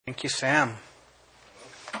Thank you, Sam.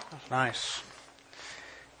 That's nice.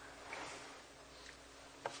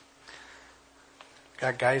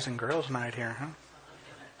 Got guys and girls night here, huh?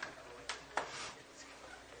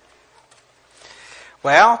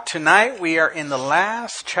 Well, tonight we are in the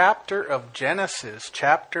last chapter of Genesis,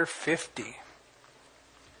 chapter 50.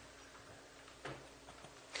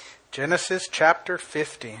 Genesis chapter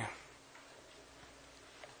 50.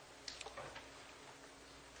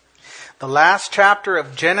 The last chapter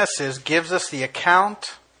of Genesis gives us the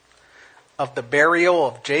account of the burial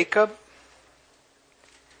of Jacob,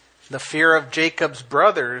 the fear of Jacob's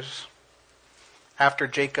brothers after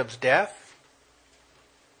Jacob's death,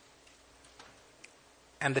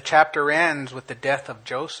 and the chapter ends with the death of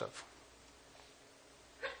Joseph.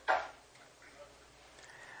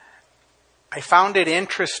 I found it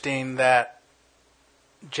interesting that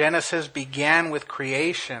Genesis began with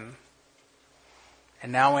creation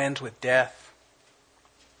and now ends with death.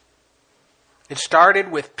 It started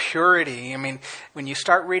with purity. I mean, when you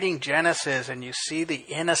start reading Genesis and you see the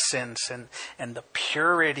innocence and the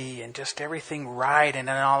purity and just everything right, and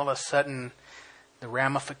then all of a sudden the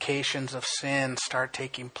ramifications of sin start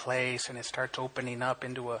taking place and it starts opening up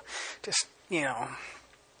into a just,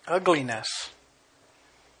 ugliness.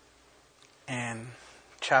 And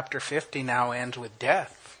chapter 50 now ends with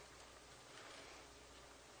death.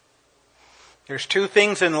 There's two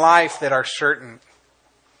things in life that are certain: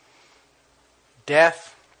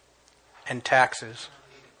 death and taxes.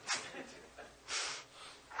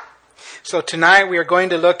 So tonight we are going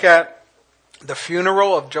to look at the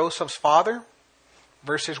funeral of Joseph's father,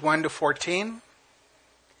 verses 1 to 14.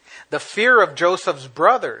 The fear of Joseph's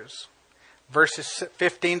brothers, verses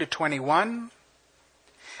 15 to 21.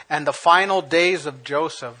 And the final days of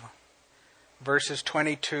Joseph, verses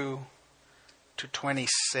 22 to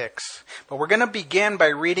 26. But we're going to begin by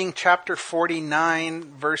reading chapter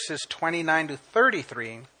 49, verses 29 to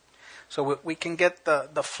 33, so we can get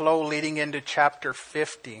the flow leading into chapter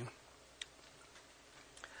 50.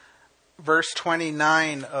 Verse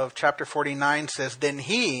 29 of chapter 49 says, Then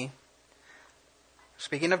he,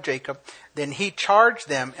 speaking of Jacob, then he charged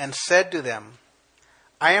them and said to them,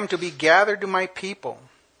 I am to be gathered to my people.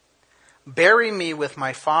 Bury me with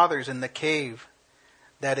my fathers in the cave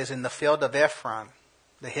that is in the field of Ephron,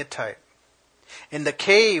 the Hittite, in the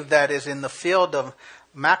cave that is in the field of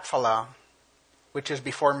Machpelah, which is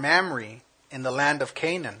before Mamre, in the land of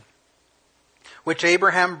Canaan, which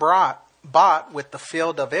Abraham bought with the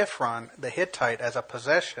field of Ephron, the Hittite, as a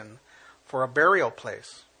possession for a burial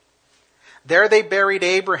place. There they buried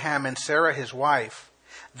Abraham and Sarah his wife.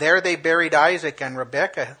 There they buried Isaac and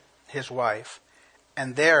Rebekah his wife.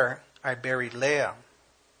 And there I buried Leah.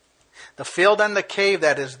 The field and the cave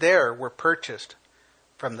that is there were purchased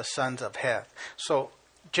from the sons of Heth. So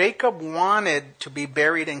Jacob wanted to be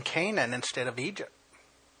buried in Canaan instead of Egypt,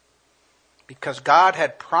 because God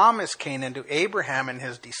had promised Canaan to Abraham and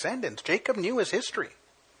his descendants. Jacob knew his history.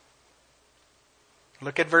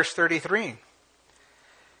 Look at verse 33.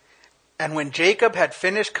 And when Jacob had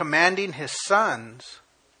finished commanding his sons,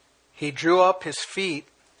 he drew his feet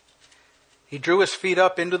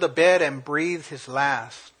up into the bed and breathed his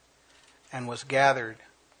last, and was gathered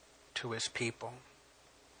to his people.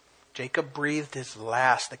 Jacob breathed his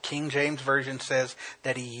last. The King James Version says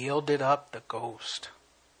that he yielded up the ghost.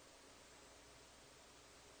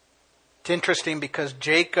 It's interesting because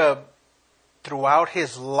Jacob, throughout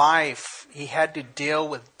his life, he had to deal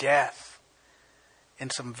with death in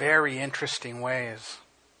some very interesting ways.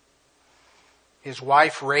 His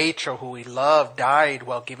wife Rachel, who he loved, died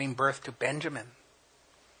while giving birth to Benjamin.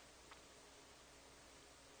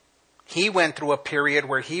 He went through a period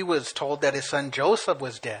where he was told that his son Joseph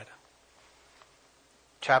was dead.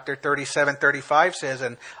 Chapter 37-35 says,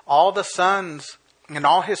 And all his sons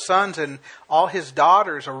and all his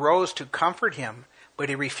daughters arose to comfort him, but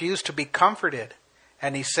he refused to be comforted.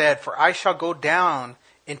 And he said, For I shall go down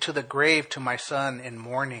into the grave to my son in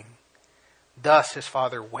mourning. Thus his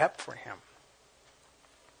father wept for him.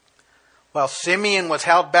 While Simeon was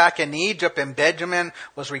held back in Egypt and Benjamin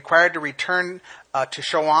was required to return to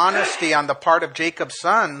show honesty on the part of Jacob's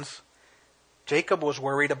sons, Jacob was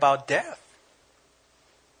worried about death.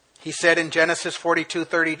 He said in Genesis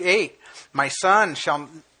 42:38, My son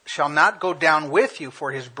shall not go down with you,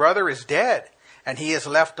 for his brother is dead, and he is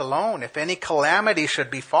left alone. If any calamity should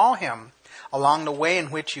befall him along the way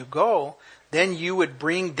in which you go, then you would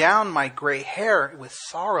bring down my gray hair with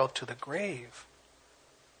sorrow to the grave.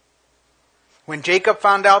 When Jacob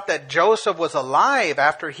found out that Joseph was alive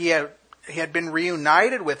after he had been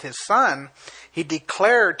reunited with his son, he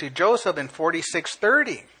declared to Joseph in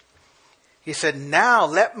 46:30, He said, now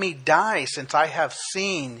let me die since I have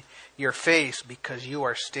seen your face because you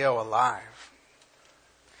are still alive.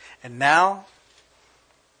 And now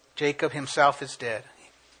Jacob himself is dead.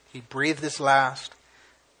 He breathed his last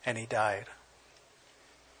and he died.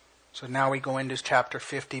 So now we go into chapter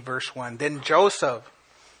 50, verse 1. Then Joseph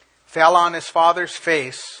fell on his father's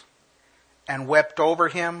face and wept over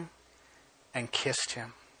him and kissed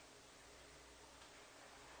him.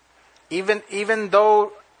 Even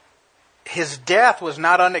though his death was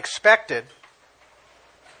not unexpected,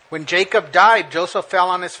 when Jacob died, Joseph fell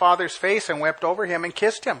on his father's face and wept over him and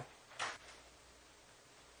kissed him.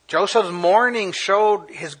 Joseph's mourning showed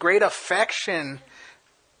his great affection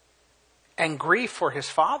and grief for his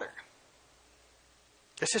father.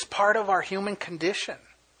 This is part of our human condition.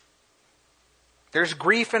 There's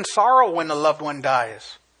grief and sorrow when a loved one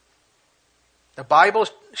dies. The Bible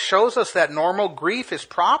shows us that normal grief is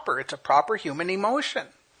proper. It's a proper human emotion.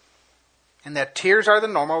 And that tears are the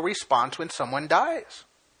normal response when someone dies.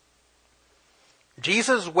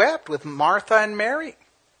 Jesus wept with Martha and Mary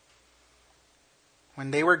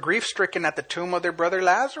when they were grief-stricken at the tomb of their brother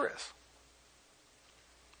Lazarus.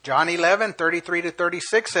 John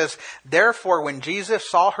 11:33-36 says, therefore when Jesus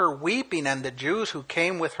saw her weeping and the Jews who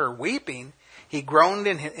came with her weeping, he groaned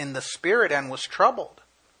in the spirit and was troubled.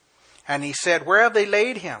 And he said, where have they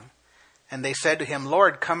laid him? And they said to him,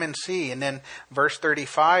 Lord, come and see. And then verse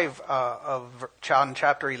 35 of John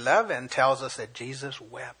chapter 11 tells us that Jesus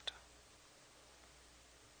wept.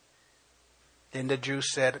 Then the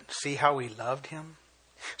Jews said, see how we loved him?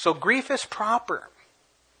 So grief is proper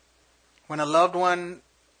when a loved one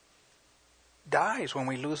dies, when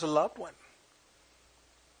we lose a loved one.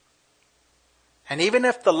 And even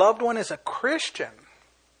if the loved one is a Christian,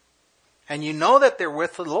 and you know that they're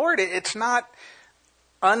with the Lord, it's not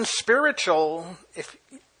unspiritual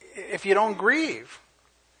if you don't grieve.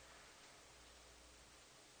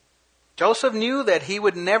 Joseph knew that he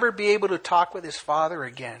would never be able to talk with his father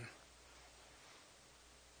again.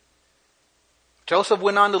 Joseph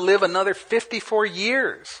went on to live another 54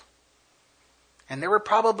 years. And there were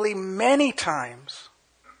probably many times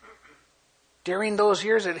during those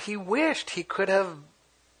years that he wished he could have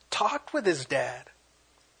talked with his dad.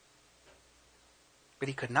 But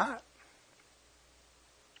he could not.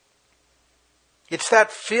 It's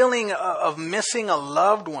that feeling of missing a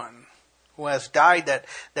loved one who has died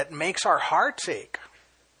that makes our hearts ache.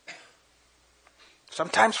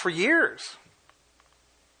 Sometimes for years.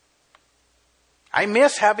 I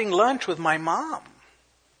miss having lunch with my mom.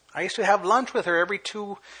 I used to have lunch with her every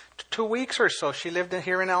two weeks or so. She lived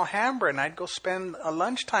here in Alhambra, and I'd go spend a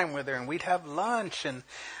lunchtime with her, and we'd have lunch. And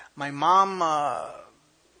my mom,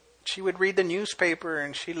 she would read the newspaper,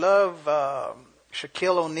 and she loved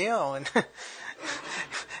Shaquille O'Neal, and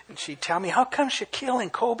and she'd tell me, how come Shaquille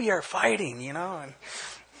and Kobe are fighting, you know? And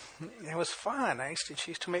it was fun.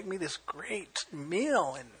 She used to make me this great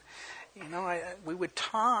meal, and you know, we would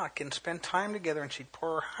talk and spend time together, and she'd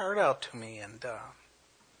pour her heart out to me. And,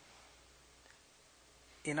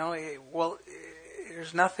 you know,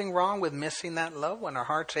 there's nothing wrong with missing that loved one. Our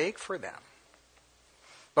hearts ache for them.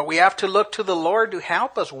 But we have to look to the Lord to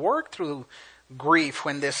help us work through grief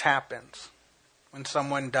when this happens, when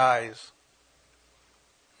someone dies.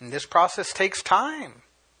 And this process takes time.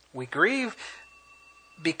 We grieve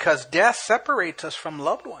because death separates us from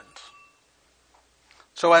loved ones.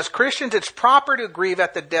 So as Christians, it's proper to grieve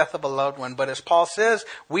at the death of a loved one. But as Paul says,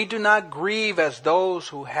 we do not grieve as those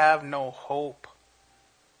who have no hope.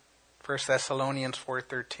 1 Thessalonians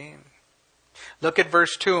 4:13. Look at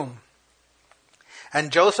verse 2.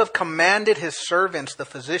 And Joseph commanded his servants, the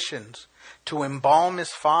physicians, to embalm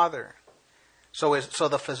his father. So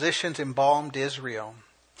the physicians embalmed Israel.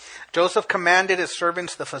 Joseph commanded his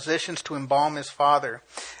servants, the physicians, to embalm his father.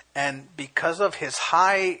 And because of his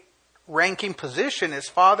high ranking position, his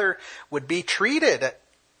father would be treated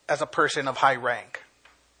as a person of high rank.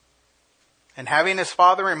 And having his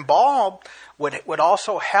father embalmed would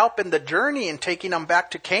also help in the journey in taking him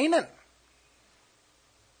back to Canaan.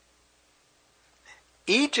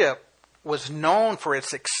 Egypt was known for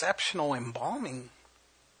its exceptional embalming,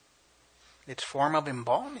 its form of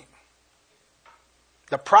embalming.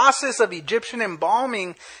 The process of Egyptian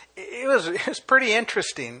embalming, it was pretty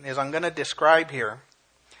interesting, as I'm going to describe here.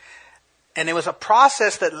 And it was a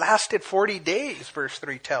process that lasted 40 days, verse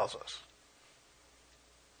 3 tells us.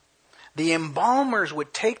 The embalmers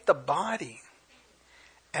would take the body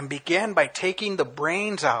and begin by taking the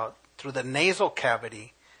brains out through the nasal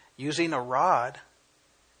cavity using a rod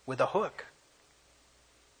with a hook.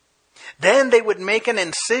 Then they would make an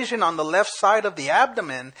incision on the left side of the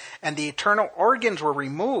abdomen, and the internal organs were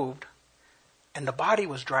removed, and the body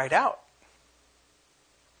was dried out.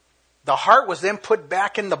 The heart was then put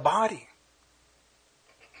back in the body.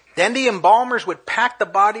 Then the embalmers would pack the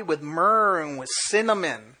body with myrrh and with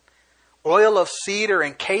cinnamon, oil of cedar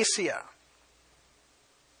and cassia.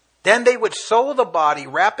 Then they would sew the body,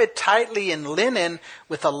 wrap it tightly in linen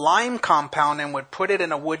with a lime compound, and would put it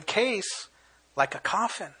in a wood case like a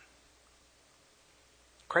coffin.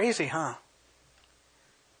 Crazy, huh?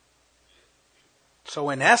 So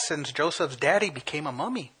in essence, Joseph's daddy became a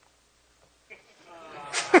mummy.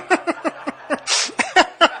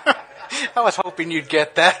 I was hoping you'd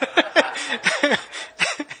get that.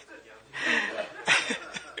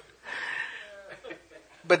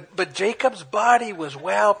 But Jacob's body was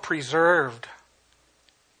well preserved.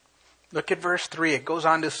 Look at verse 3. It goes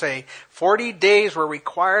on to say, 40 days were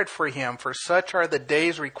required for him, for such are the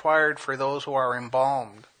days required for those who are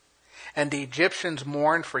embalmed. And the Egyptians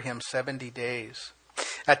mourned for him 70 days.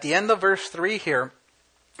 At the end of verse 3 here,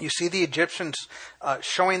 you see the Egyptians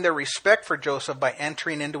showing their respect for Joseph by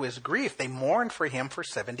entering into his grief. They mourned for him for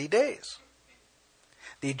 70 days.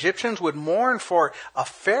 The Egyptians would mourn for a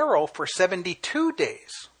Pharaoh for 72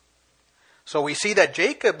 days. So we see that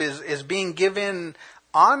Jacob is being given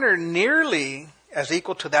honor nearly as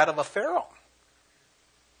equal to that of a Pharaoh.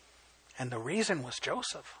 And the reason was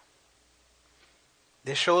Joseph.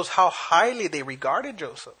 This shows how highly they regarded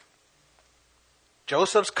Joseph.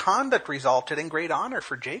 Joseph's conduct resulted in great honor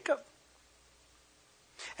for Jacob.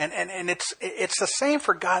 And it's the same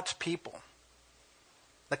for God's people.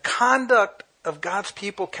 The conduct of God's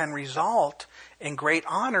people can result in great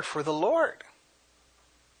honor for the Lord.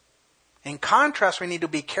 In contrast, we need to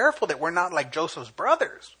be careful that we're not like Joseph's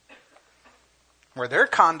brothers, where their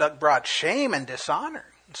conduct brought shame and dishonor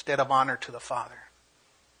instead of honor to the Father.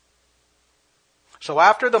 So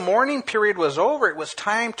after the mourning period was over, it was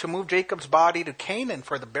time to move Jacob's body to Canaan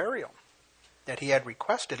for the burial that he had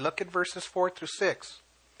requested. Look at verses 4 through 6.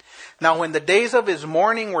 Now when the days of his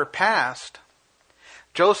mourning were past,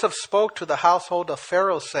 Joseph spoke to the household of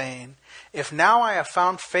Pharaoh, saying, "If now I have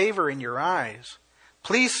found favor in your eyes,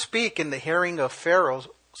 please speak in the hearing of Pharaoh,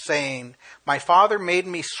 saying, my father made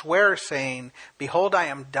me swear, saying, behold, I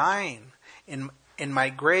am dying in my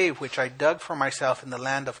grave, which I dug for myself in the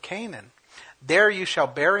land of Canaan. There you shall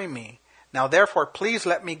bury me. Now therefore, please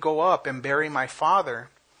let me go up and bury my father,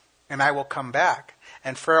 and I will come back."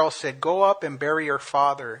 And Pharaoh said, "Go up and bury your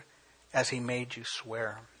father as he made you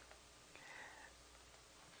swear."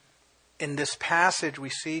 In this passage,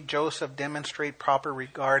 we see Joseph demonstrate proper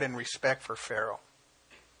regard and respect for Pharaoh.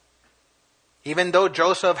 Even though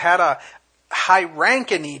Joseph had a high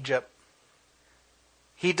rank in Egypt,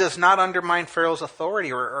 he does not undermine Pharaoh's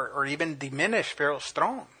authority or even diminish Pharaoh's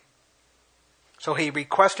throne. So he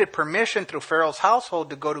requested permission through Pharaoh's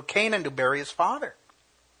household to go to Canaan to bury his father.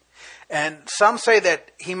 And some say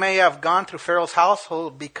that he may have gone through Pharaoh's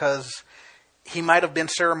household because he might have been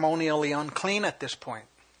ceremonially unclean at this point.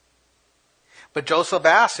 But Joseph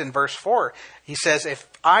asks in verse 4, he says, if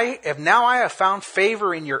now I have found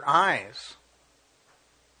favor in your eyes.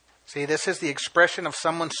 See, this is the expression of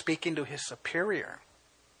someone speaking to his superior.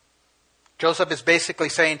 Joseph is basically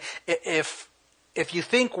saying, if you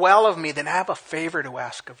think well of me, then I have a favor to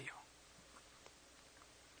ask of you.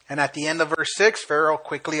 And at the end of verse 6, Pharaoh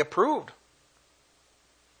quickly approved.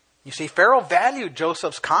 You see, Pharaoh valued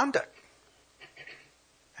Joseph's conduct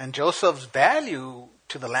and Joseph's value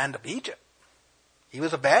to the land of Egypt. He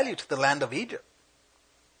was a value to the land of Egypt.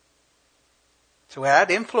 So it had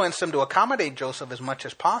influenced him to accommodate Joseph as much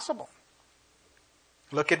as possible.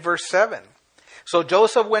 Look at verse 7. So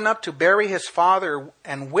Joseph went up to bury his father,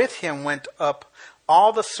 and with him went up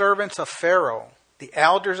all the servants of Pharaoh, the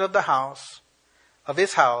elders of the house, of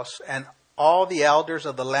his house, and all the elders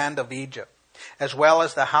of the land of Egypt, as well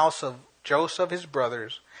as the house of Joseph his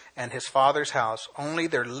brothers, and his father's house. Only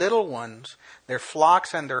their little ones, their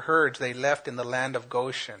flocks and their herds, they left in the land of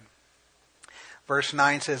Goshen. Verse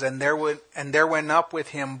 9 says, And there went up with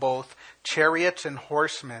him both chariots and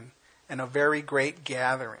horsemen, and a very great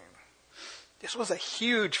gathering. This was a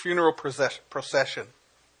huge funeral procession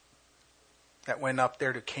that went up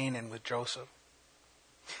there to Canaan with Joseph.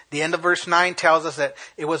 The end of verse 9 tells us that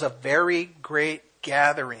it was a very great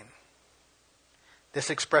gathering. This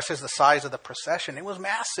expresses the size of the procession. It was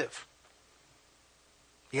massive.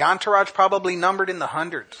 The entourage probably numbered in the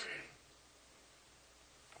hundreds.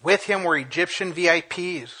 With him were Egyptian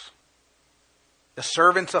VIPs, the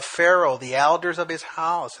servants of Pharaoh, the elders of his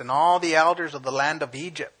house, and all the elders of the land of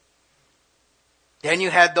Egypt. Then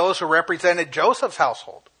you had those who represented Joseph's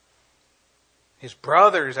household, his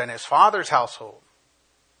brothers and his father's household.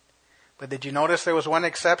 But did you notice there was one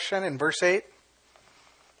exception in verse 8?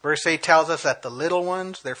 Verse 8 tells us that the little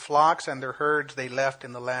ones, their flocks and their herds, they left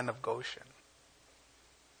in the land of Goshen.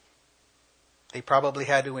 They probably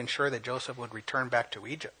had to ensure that Joseph would return back to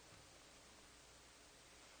Egypt.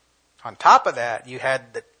 On top of that, you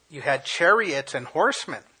had chariots and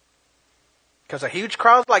horsemen, because a huge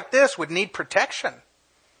crowd like this would need protection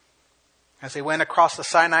as they went across the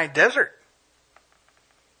Sinai desert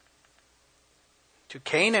to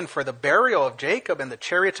Canaan for the burial of Jacob, and the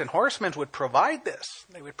chariots and horsemen would provide this.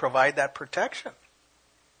 They would provide that protection.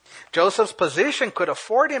 Joseph's position could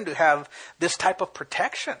afford him to have this type of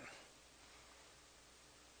protection.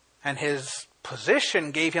 And his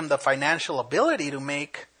position gave him the financial ability to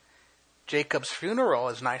make Jacob's funeral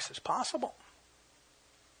as nice as possible.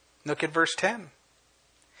 Look at verse 10.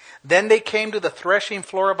 Then they came to the threshing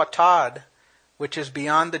floor of Atad, which is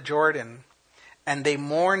beyond the Jordan, and they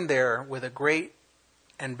mourned there with a great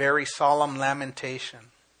and very solemn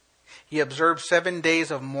lamentation. He observed 7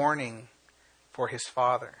 days of mourning for his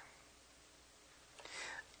father.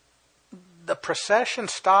 The procession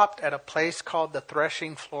stopped at a place called the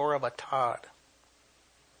threshing floor of Atad.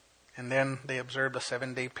 And then they observed a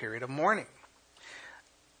 7-day period of mourning.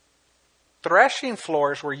 Threshing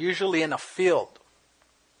floors were usually in a field,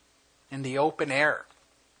 in the open air.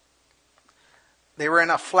 They were in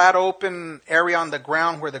a flat open area on the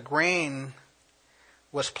ground where the grain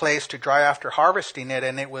was placed to dry after harvesting it,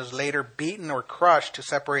 and it was later beaten or crushed to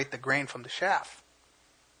separate the grain from the chaff.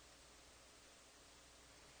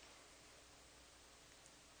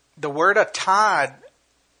 The word atad,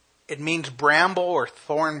 it means bramble or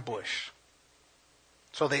thorn bush.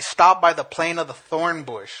 So they stopped by the plain of the thorn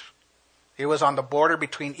bush. It was on the border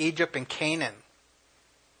between Egypt and Canaan.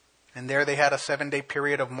 And there they had a 7-day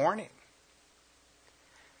period of mourning.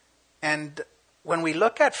 And when we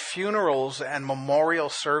look at funerals and memorial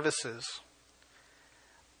services,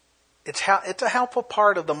 it's a helpful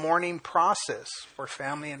part of the mourning process for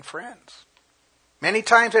family and friends. Many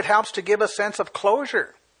times it helps to give a sense of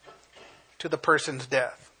closure to the person's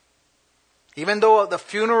death. Even though the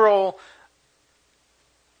funeral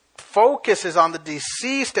focus is on the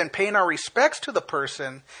deceased and paying our respects to the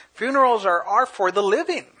person, funerals are for the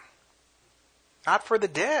living, not for the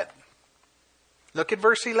dead. Look at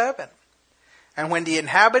verse 11. And when the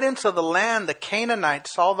inhabitants of the land, the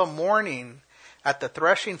Canaanites, saw the mourning at the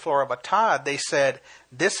threshing floor of Atad, they said,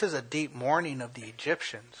 "This is a deep mourning of the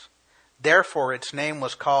Egyptians." Therefore its name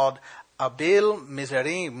was called Abel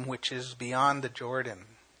Mizraim, which is beyond the Jordan.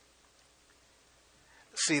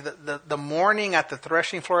 See, the mourning at the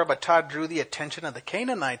threshing floor of Atad drew the attention of the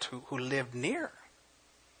Canaanites who lived near.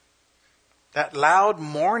 That loud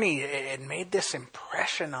mourning, it made this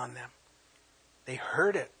impression on them. They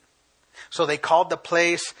heard it. So they called the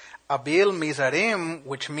place Abel Mizraim,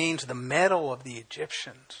 which means the meadow of the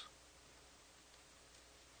Egyptians.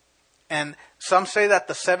 And some say that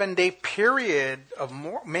the 7-day period of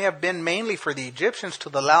may have been mainly for the Egyptians to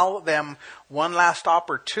allow them one last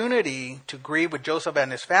opportunity to grieve with Joseph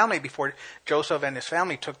and his family before Joseph and his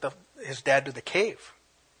family took his dad to the cave.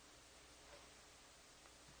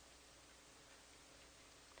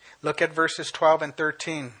 Look at verses 12 and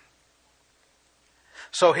 13.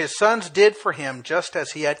 So his sons did for him just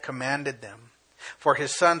as he had commanded them. For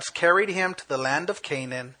his sons carried him to the land of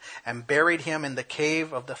Canaan and buried him in the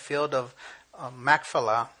cave of the field of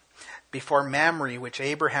Machpelah before Mamre, which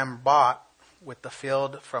Abraham bought with the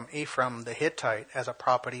field from Ephraim the Hittite as a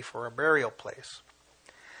property for a burial place.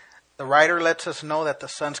 The writer lets us know that the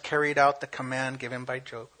sons carried out the command given by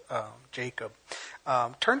Jacob.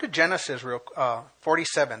 Turn to Genesis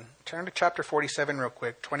 47. Turn to chapter 47 real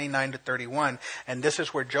quick, 29 to 31. And this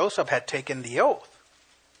is where Joseph had taken the oath.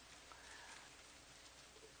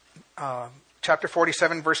 Chapter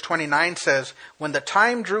 47 verse 29 says, "When the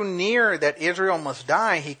time drew near that Israel must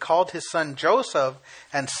die, he called his son Joseph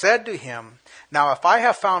and said to him, 'Now if I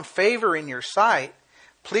have found favor in your sight,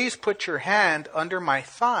 please put your hand under my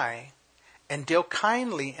thigh and deal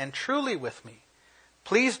kindly and truly with me.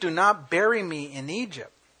 Please do not bury me in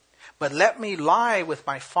Egypt, but let me lie with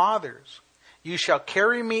my fathers. You shall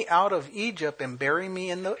carry me out of Egypt and bury me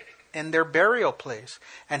in their burial place.'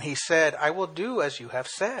 And he said, 'I will do as you have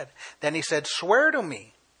said.' Then he said, 'Swear to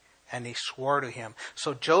me.' And he swore to him.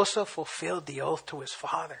 So Joseph fulfilled the oath to his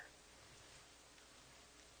father.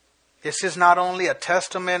 This is not only a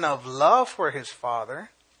testament of love for his father,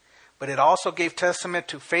 but it also gave testament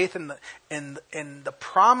to faith in the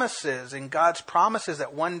promises, in God's promises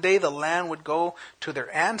that one day the land would go to their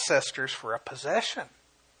ancestors for a possession.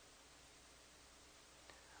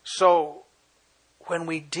 So when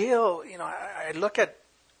we deal, I look at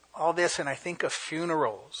all this and I think of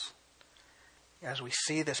funerals. as we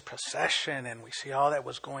see this procession and we see all that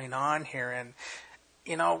was going on here. And,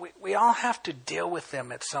 we all have to deal with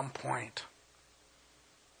them at some point.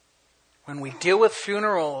 When we deal with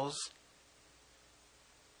funerals,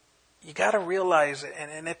 you got to realize,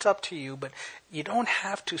 and it's up to you, but you don't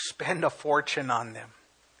have to spend a fortune on them.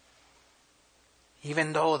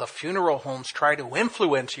 Even though the funeral homes try to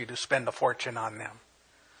influence you to spend a fortune on them.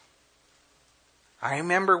 I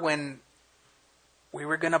remember when we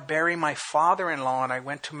were going to bury my father-in-law and I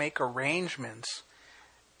went to make arrangements.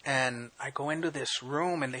 And I go into this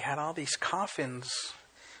room and they had all these coffins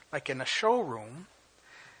like in a showroom.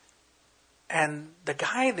 And the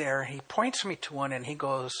guy there, he points me to one and he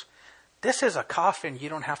goes, "This is a coffin you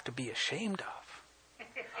don't have to be ashamed of."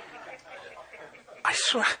 I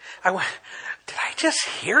swear, I went, did I just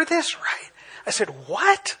hear this right? I said,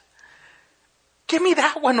 "What? Give me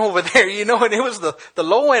that one over there," and it was the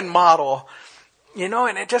low-end model, and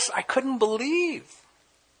I couldn't believe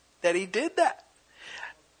that he did that.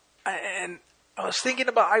 And I was thinking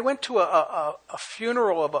about, I went to a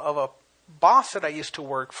funeral of a boss that I used to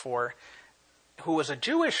work for, who was a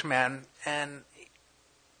Jewish man, and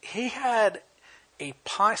he had a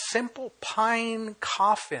simple pine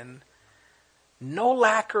coffin, no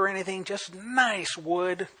lacquer or anything, just nice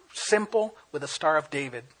wood, simple, with a Star of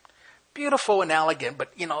David. Beautiful and elegant,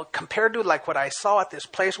 but, compared to like what I saw at this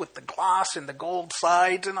place with the gloss and the gold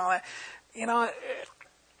sides and all that,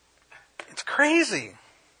 it's crazy.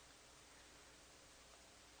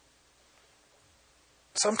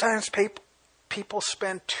 Sometimes people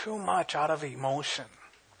spend too much out of emotion.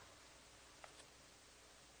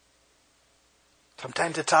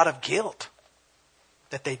 Sometimes it's out of guilt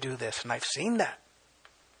that they do this, and I've seen that.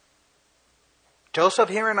 Joseph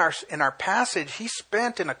here in our passage, he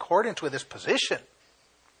spent in accordance with his position.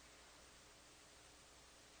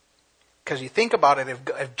 Because you think about it,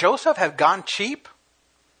 if Joseph had gone cheap,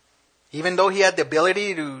 even though he had the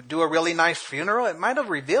ability to do a really nice funeral, it might have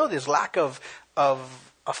revealed his lack of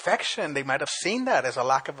affection. They might have seen that as a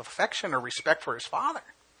lack of affection or respect for his father.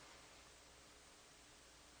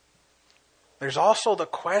 There's also the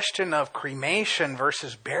question of cremation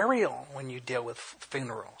versus burial when you deal with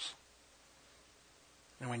funerals.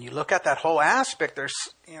 And when you look at that whole aspect, there's,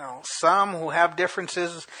 some who have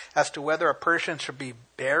differences as to whether a person should be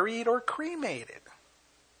buried or cremated.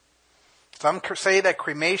 Some say that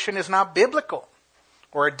cremation is not biblical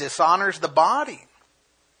or it dishonors the body.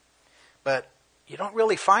 But you don't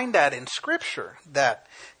really find that in Scripture, that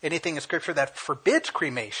anything in Scripture that forbids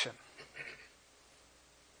cremation.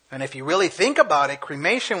 And if you really think about it,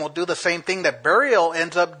 cremation will do the same thing that burial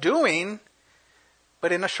ends up doing,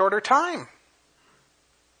 but in a shorter time.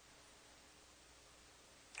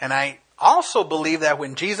 And I also believe that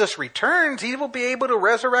when Jesus returns, he will be able to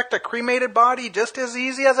resurrect a cremated body just as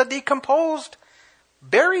easy as a decomposed,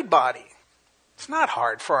 buried body. It's not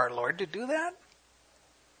hard for our Lord to do that.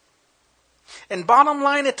 And bottom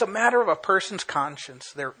line, it's a matter of a person's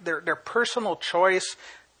conscience, their personal choice,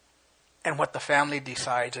 and what the family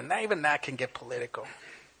decides. And even that can get political.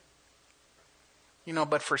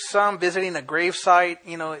 But for some, visiting a gravesite,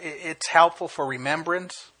 it's helpful for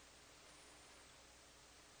remembrance.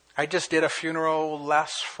 I just did a funeral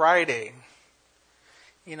last Friday,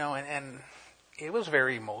 and it was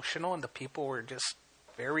very emotional, and the people were just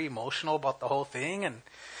very emotional about the whole thing. And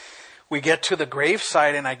we get to the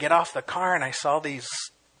gravesite, and I get off the car, and I saw these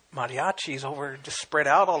mariachis just spread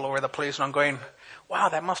out all over the place, and I'm going, wow,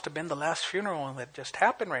 that must have been the last funeral that just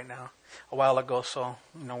happened right now a while ago. So,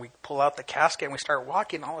 we pull out the casket, and we start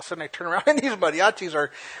walking. All of a sudden, I turn around, and these mariachis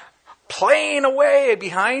are playing away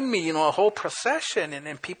behind me, a whole procession, and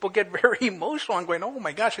then people get very emotional. I'm going, oh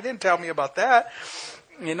my gosh, you didn't tell me about that.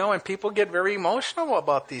 And people get very emotional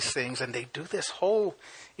about these things, and they do this whole,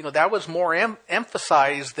 that was more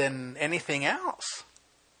emphasized than anything else.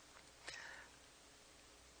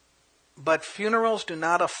 But funerals do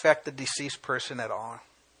not affect the deceased person at all.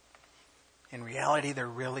 In reality, they're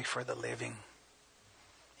really for the living.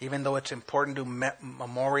 Even though it's important to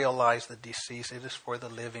memorialize the deceased, it is for the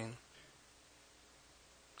living.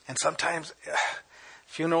 And sometimes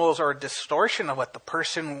funerals are a distortion of what the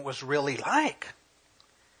person was really like.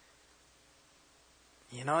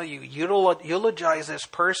 You eulogize this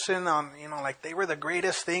person on, like they were the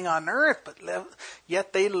greatest thing on earth, but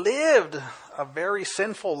yet they lived a very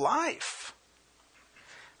sinful life.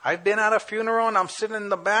 I've been at a funeral and I'm sitting in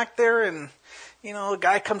the back there and, a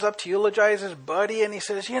guy comes up to eulogize his buddy and he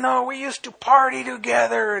says, we used to party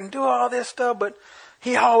together and do all this stuff, but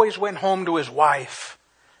he always went home to his wife.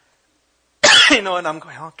 And I'm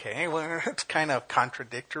going, okay, well, it's kind of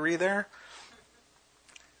contradictory there.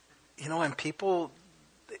 And people,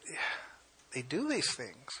 they do these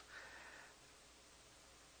things.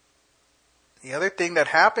 The other thing that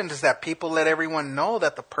happens is that people let everyone know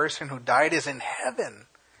that the person who died is in heaven.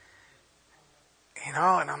 And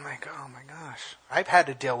I'm like, oh my gosh, I've had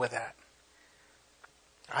to deal with that.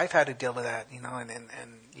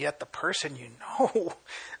 And yet the person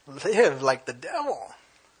lived like the devil.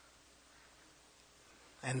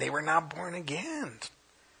 And they were not born again.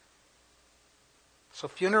 So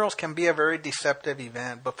funerals can be a very deceptive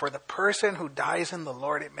event, but for the person who dies in the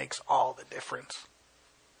Lord, it makes all the difference.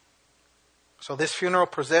 So this funeral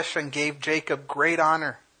procession gave Jacob great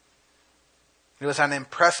honor. It was an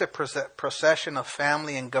impressive procession of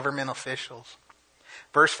family and government officials.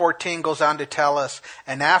 Verse 14 goes on to tell us,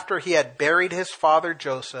 and after he had buried his father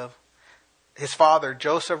Joseph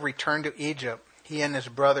returned to Egypt, he and his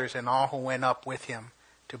brothers and all who went up with him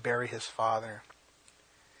to bury his father.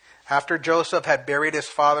 After Joseph had buried his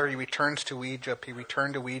father, he returned to Egypt,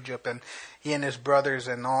 and he and his brothers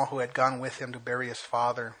and all who had gone with him to bury his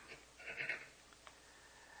father.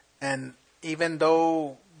 And even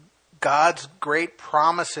though God's great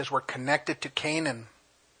promises were connected to Canaan,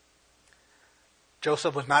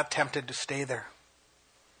 Joseph was not tempted to stay there.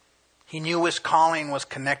 He knew his calling was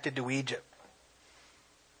connected to Egypt.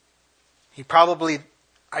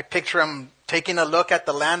 I picture him taking a look at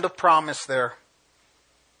the land of promise there.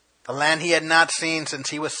 The land he had not seen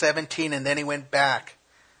since he was 17, and then he went back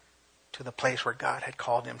to the place where God had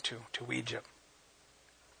called him to Egypt.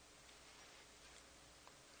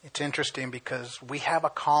 It's interesting because we have a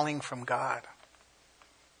calling from God.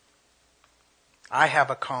 I have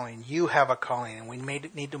a calling. You have a calling. And we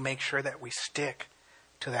need to make sure that we stick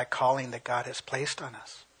to that calling that God has placed on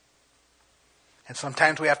us. And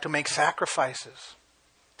sometimes we have to make sacrifices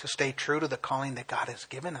to stay true to the calling that God has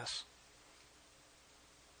given us.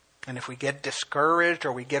 And if we get discouraged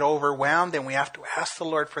or we get overwhelmed, then we have to ask the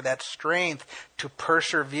Lord for that strength to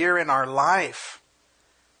persevere in our life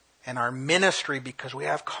and our ministry, because we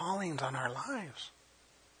have callings on our lives.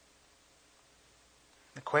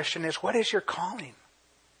 The question is, what is your calling?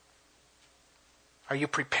 Are you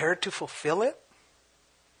prepared to fulfill it?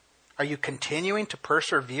 Are you continuing to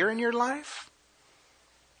persevere in your life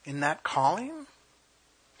in that calling?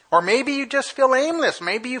 Or maybe you just feel aimless.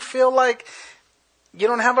 Maybe you feel like you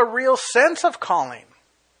don't have a real sense of calling.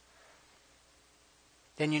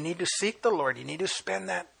 Then you need to seek the Lord. You need to spend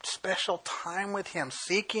that special time with Him,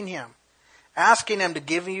 seeking Him, asking Him to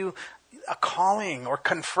give you a calling or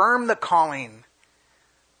confirm the calling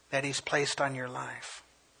that He's placed on your life.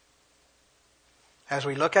 As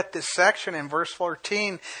we look at this section in verse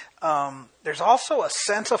 14, there's also a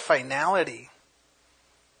sense of finality.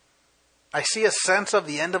 I see a sense of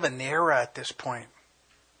the end of an era at this point.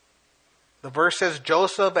 The verse says,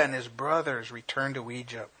 Joseph and his brothers returned to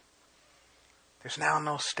Egypt. There's now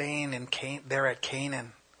no staying there at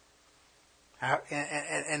Canaan.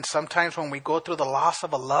 And sometimes when we go through the loss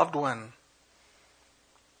of a loved one,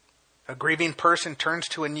 a grieving person turns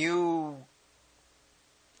to a new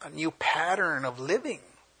pattern of living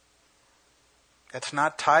that's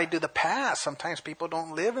not tied to the past. Sometimes people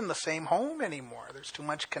don't live in the same home anymore. There's too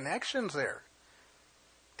much connections there.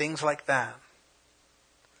 Things like that.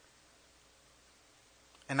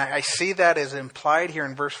 And I see that as implied here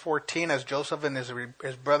in verse 14 as Joseph and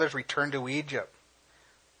his brothers returned to Egypt,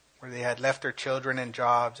 where they had left their children and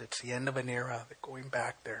jobs. It's the end of an era. They're going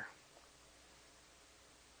back there.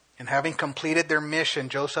 And having completed their mission,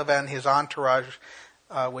 Joseph and his entourage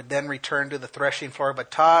would then return to the threshing floor of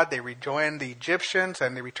Atad. They rejoined the Egyptians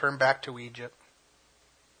and they returned back to Egypt.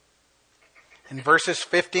 In verses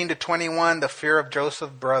 15 to 21, the fear of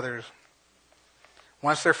Joseph's brothers.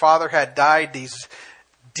 Once their father had died, these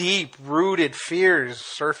deep-rooted fears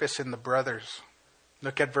surface in the brothers.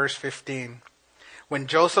 Look at verse 15. When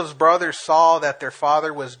Joseph's brothers saw that their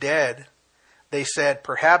father was dead, they said,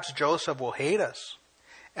 "Perhaps Joseph will hate us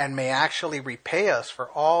and may actually repay us for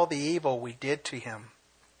all the evil we did to him."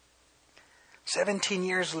 17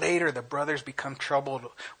 years later, the brothers become troubled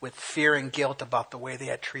with fear and guilt about the way they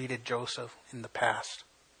had treated Joseph in the past.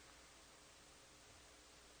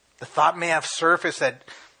 The thought may have surfaced that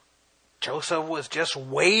Joseph was just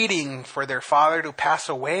waiting for their father to pass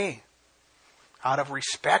away out of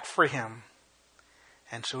respect for him.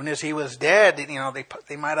 And soon as he was dead,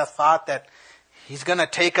 they might have thought that he's going to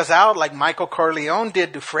take us out like Michael Corleone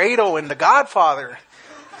did to Fredo in The Godfather.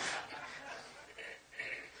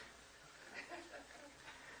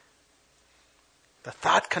 The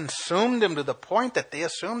thought consumed them to the point that they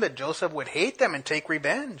assumed that Joseph would hate them and take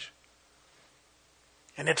revenge.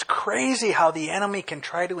 And it's crazy how the enemy can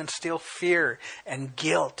try to instill fear and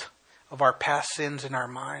guilt of our past sins in our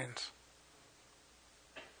minds.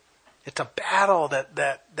 It's a battle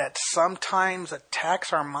that sometimes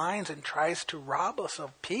attacks our minds and tries to rob us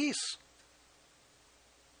of peace.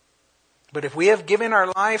 But if we have given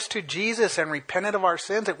our lives to Jesus and repented of our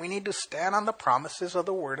sins, that we need to stand on the promises of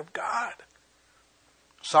the Word of God.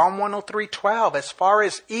 Psalm 103:12, as far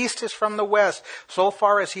as east is from the west, so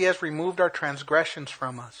far as He has removed our transgressions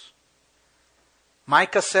from us.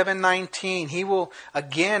 Micah 7:19, He will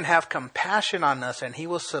again have compassion on us and He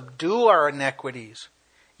will subdue our iniquities.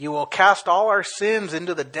 You will cast all our sins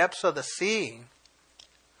into the depths of the sea.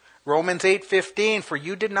 Romans 8:15, for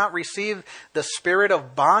you did not receive the spirit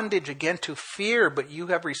of bondage again to fear, but you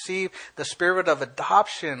have received the spirit of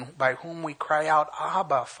adoption by whom we cry out,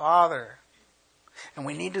 Abba, Father. And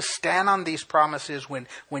we need to stand on these promises when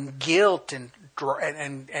guilt and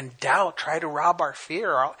doubt try to rob our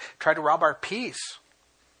fear, try to rob our peace.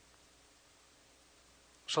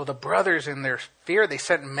 So the brothers in their fear, they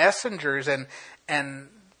sent messengers and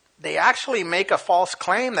they actually make a false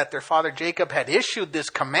claim that their father Jacob had issued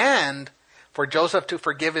this command for Joseph to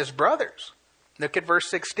forgive his brothers. Look at verse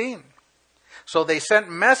 16. So they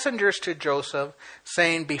sent messengers to Joseph,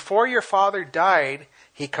 saying, before your father died,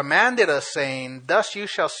 he commanded us, saying, thus you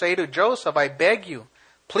shall say to Joseph, I beg you,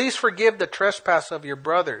 please forgive the trespass of your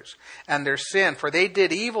brothers and their sin, for they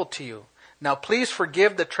did evil to you. Now please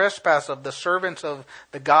forgive the trespass of the servants of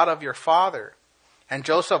the God of your father. And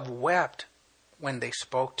Joseph wept when they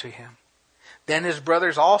spoke to him. Then his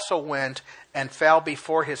brothers also went and fell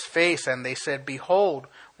before his face, and they said, behold,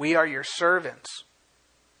 we are your servants.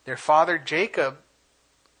 Their father Jacob,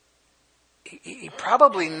 he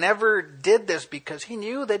probably never did this because he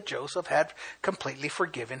knew that Joseph had completely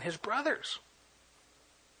forgiven his brothers.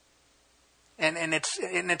 And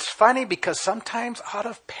it's funny because sometimes out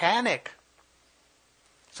of panic,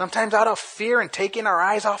 sometimes out of fear and taking our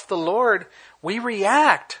eyes off the Lord, we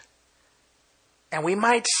react. And we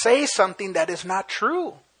might say something that is not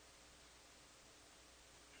true.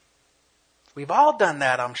 We've all done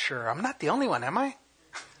that, I'm sure. I'm not the only one, am I?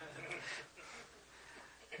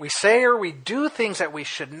 We say or we do things that we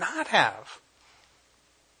should not have.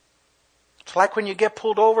 It's like when you get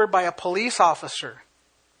pulled over by a police officer.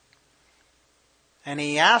 And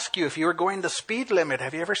he asks you if you were going the speed limit.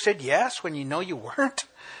 Have you ever said yes when you know you weren't?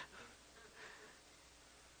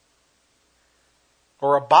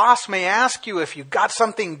 Or a boss may ask you if you got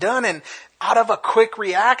something done and out of a quick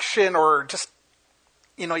reaction or just,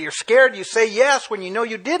 you're scared, you say yes when you know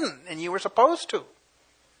you didn't and you were supposed to.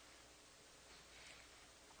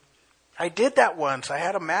 I did that once. I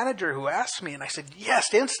had a manager who asked me and I said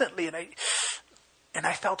yes instantly and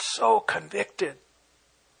I felt so convicted.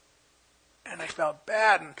 And I felt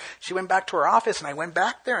bad. And she went back to her office and I went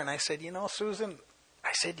back there and I said, Susan,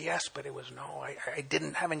 I said yes, but it was no. I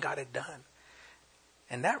haven't got it done.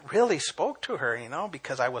 And that really spoke to her,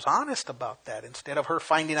 because I was honest about that. Instead of her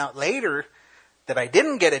finding out later that I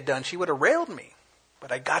didn't get it done, she would have railed me.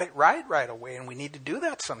 But I got it right away, and we need to do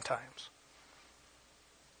that sometimes.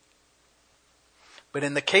 But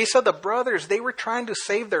in the case of the brothers, they were trying to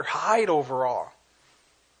save their hide overall,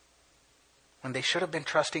 when they should have been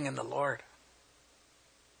trusting in the Lord.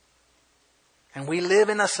 And we live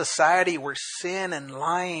in a society where sin and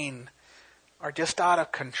lying are just out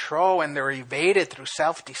of control and they're evaded through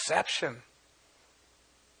self-deception.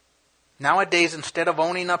 Nowadays, instead of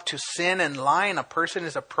owning up to sin and lying, a person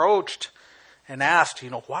is approached and asked,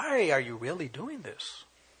 why are you really doing this?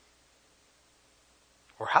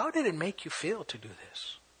 Or how did it make you feel to do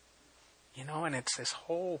this? And it's this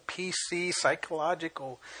whole PC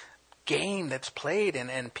psychological game that's played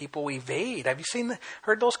and people evade. Have you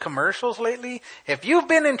heard those commercials lately? If you've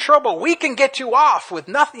been in trouble, we can get you off with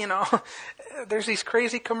nothing, There's these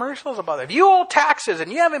crazy commercials about it. If you owe taxes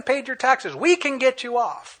and you haven't paid your taxes, we can get you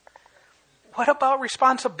off. What about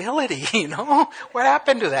responsibility, What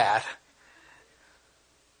happened to that?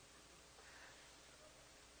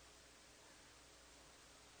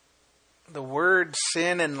 The words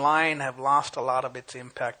sin and lying have lost a lot of its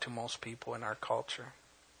impact to most people in our culture.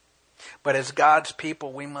 But as God's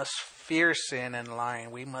people, we must fear sin and lying.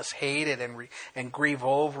 We must hate it and grieve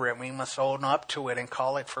over it. We must own up to it and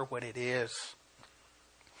call it for what it is.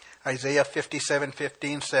 Isaiah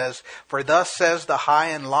 57:15 says, for thus says the high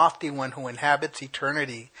and lofty one who inhabits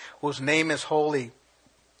eternity, whose name is holy.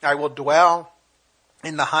 I will dwell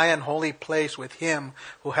in the high and holy place with him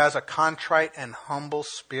who has a contrite and humble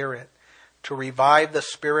spirit, to revive the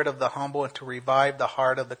spirit of the humble and to revive the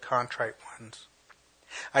heart of the contrite ones.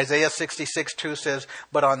 Isaiah 66:2 says,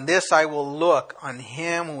 but on this I will look, on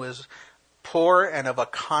him who is poor and of a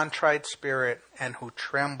contrite spirit and who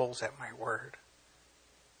trembles at my word.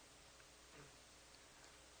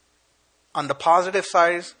 On the positive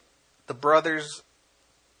side the brothers,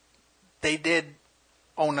 they did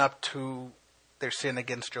own up to their sin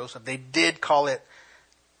against Joseph. They did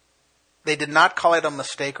not call it a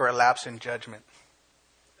mistake or a lapse in judgment,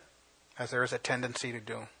 as there is a tendency to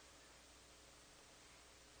do.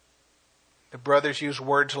 The brothers use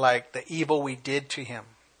words like the evil we did to him,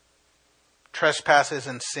 trespasses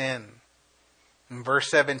and sin. In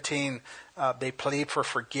verse 17, they plead for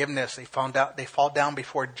forgiveness. They fall down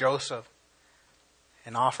before Joseph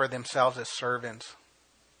and offer themselves as servants.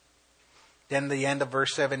 Then the end of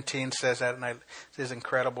verse 17 says that, and it is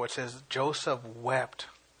incredible. It says, Joseph wept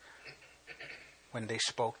when they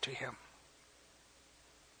spoke to him.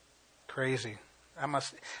 Crazy. It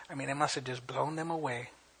must have just blown them away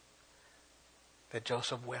that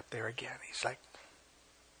Joseph wept there again. He's like...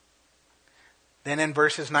 Then in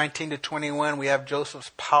verses 19 to 21, we have Joseph's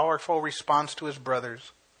powerful response to his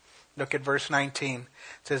brothers. Look at verse 19. It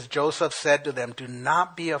says, Joseph said to them, do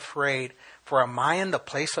not be afraid, for am I in the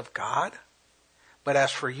place of God? But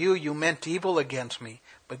as for you, you meant evil against me,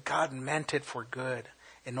 but God meant it for good,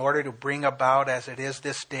 in order to bring about as it is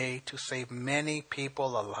this day, to save many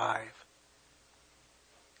people alive.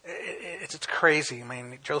 It's crazy. I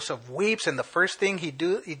mean, Joseph weeps, and the first thing he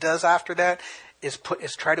does after that is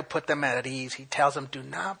try to put them at ease. He tells them, do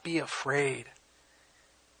not be afraid.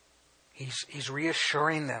 He's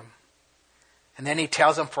reassuring them. And then he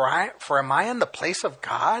tells them, for am I in the place of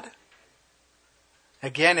God?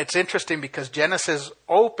 Again, it's interesting because Genesis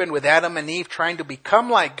opened with Adam and Eve trying to become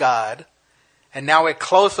like God. And now it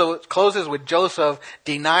closes with Joseph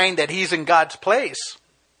denying that he's in God's place.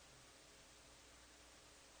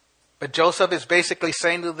 But Joseph is basically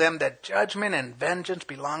saying to them that judgment and vengeance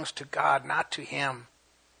belongs to God, not to him.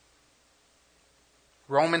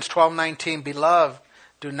 Romans 12:19, Beloved,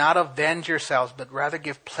 do not avenge yourselves, but rather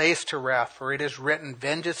give place to wrath, for it is written,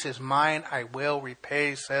 Vengeance is mine, I will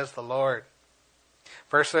repay, says the Lord.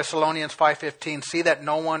 1 Thessalonians 5:15, See that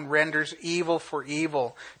no one renders evil for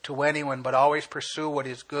evil to anyone, but always pursue what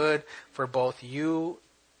is good for both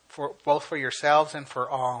for yourselves and for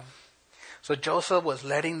all. So Joseph was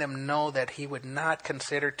letting them know that he would not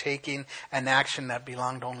consider taking an action that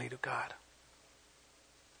belonged only to God.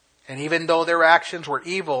 And even though their actions were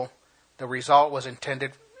evil, the result was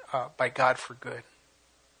intended by God for good.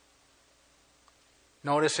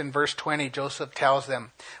 Notice in verse 20, Joseph tells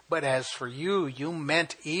them, But as for you, you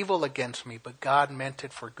meant evil against me, but God meant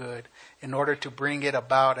it for good, in order to bring it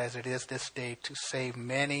about as it is this day, to save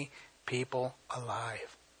many people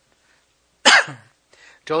alive.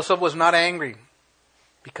 Joseph was not angry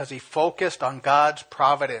because he focused on God's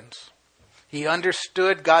providence. He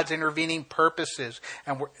understood God's intervening purposes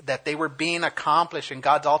and that they were being accomplished in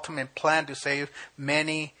God's ultimate plan to save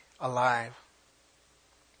many alive.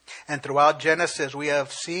 And throughout Genesis, we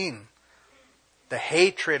have seen the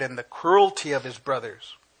hatred and the cruelty of his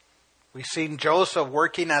brothers. We've seen Joseph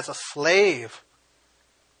working as a slave.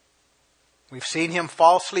 We've seen him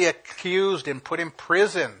falsely accused and put in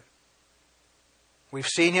prison. We've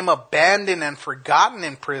seen him abandoned and forgotten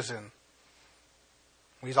in prison.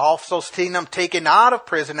 We've also seen him taken out of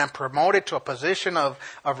prison and promoted to a position of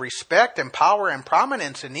respect and power and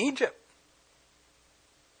prominence in Egypt.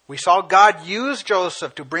 We saw God use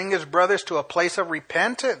Joseph to bring his brothers to a place of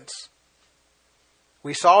repentance.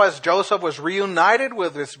 We saw as Joseph was reunited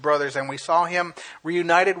with his brothers, and we saw him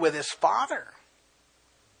reunited with his father.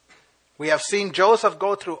 We have seen Joseph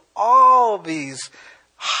go through all these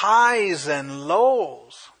highs and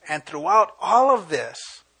lows. And throughout all of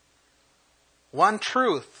this, one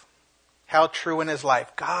truth held true in his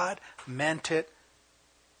life. God meant it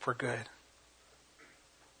for good.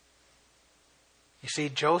 You see,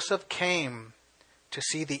 Joseph came to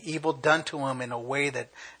see the evil done to him in a way that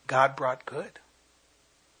God brought good.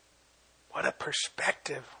 What a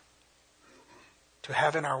perspective to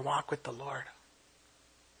have in our walk with the Lord.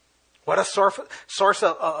 What a source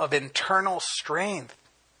of internal strength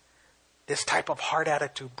this type of heart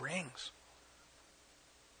attitude brings.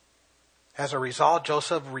 As a result,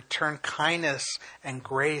 Joseph returned kindness and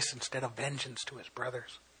grace instead of vengeance to his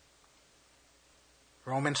brothers.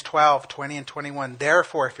 Romans 12:20 and 21.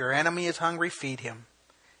 Therefore, if your enemy is hungry, feed him.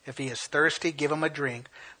 If he is thirsty, give him a drink.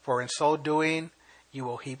 For in so doing, you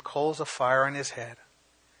will heap coals of fire on his head.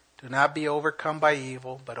 Do not be overcome by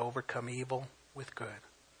evil, but overcome evil with good.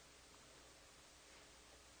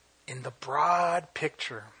 In the broad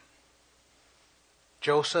picture,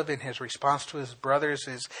 Joseph, in his response to his brothers,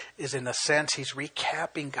 is in a sense, he's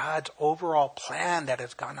recapping God's overall plan that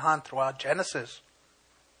has gone on throughout Genesis.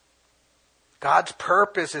 God's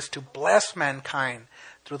purpose is to bless mankind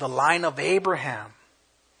through the line of Abraham.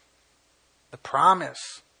 The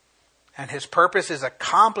promise And his purpose is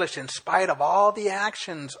accomplished in spite of all the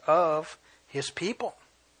actions of his people.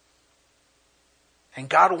 And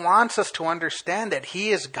God wants us to understand that he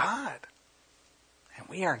is God. And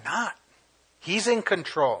we are not. He's in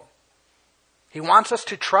control. He wants us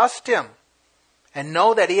to trust him and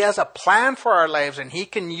know that he has a plan for our lives, and he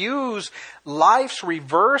can use life's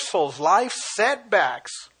reversals, life's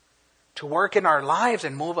setbacks to work in our lives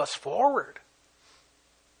and move us forward.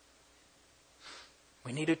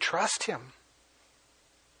 We need to trust him.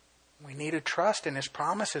 We need to trust in his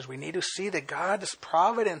promises. We need to see that God's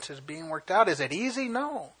providence is being worked out. Is it easy?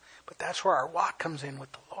 No. But that's where our walk comes in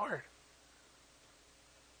with the Lord.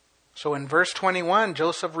 So in verse 21,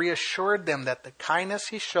 Joseph reassured them that the kindness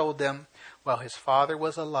he showed them while his father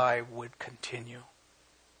was alive would continue.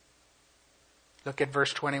 Look at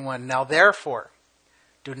verse 21. Now therefore,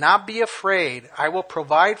 do not be afraid. I will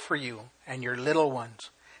provide for you and your little ones.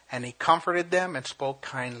 And he comforted them and spoke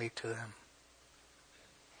kindly to them.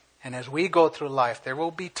 And as we go through life, there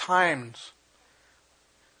will be times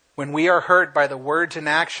when we are hurt by the words and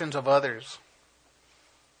actions of others.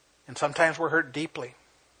 And sometimes we're hurt deeply.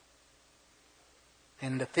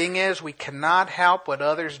 And the thing is, we cannot help what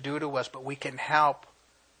others do to us, but we can help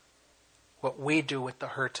what we do with the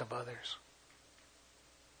hurts of others.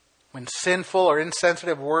 When sinful or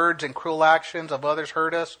insensitive words and cruel actions of others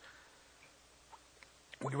hurt us,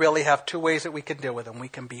 we really have two ways that we can deal with them. We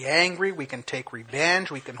can be angry, we can take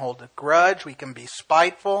revenge, we can hold a grudge, we can be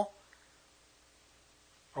spiteful,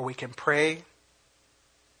 or we can pray,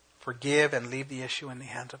 forgive, and leave the issue in the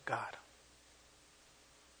hands of God.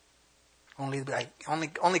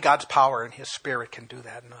 Only God's power and his Spirit can do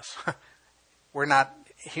that in us. We're not,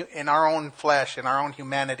 in our own flesh, in our own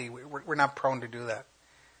humanity, we're not prone to do that.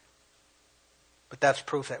 But that's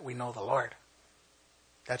proof that we know the Lord.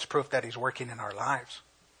 That's proof that he's working in our lives.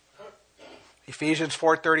 Ephesians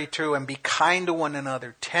 4:32, and be kind to one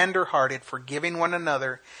another, tender-hearted, forgiving one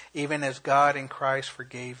another, even as God in Christ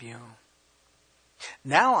forgave you.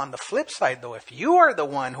 Now on the flip side though, if you are the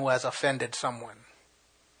one who has offended someone,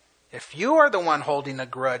 if you are the one holding a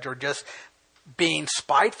grudge or just being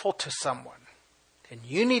spiteful to someone, then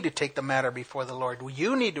you need to take the matter before the Lord.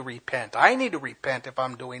 You need to repent. I need to repent if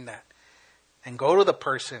I'm doing that. And go to the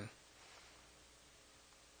person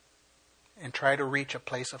and try to reach a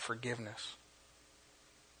place of forgiveness.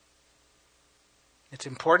 It's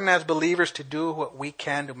important as believers to do what we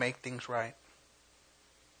can to make things right.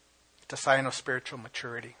 It's a sign of spiritual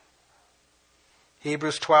maturity.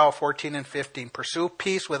 Hebrews 12:14 and 15. Pursue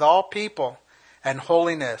peace with all people and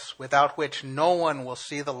holiness, without which no one will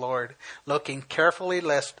see the Lord, looking carefully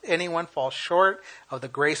lest anyone fall short of the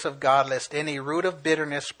grace of God, lest any root of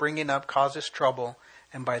bitterness springing up causes trouble,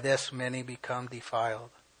 and by this many become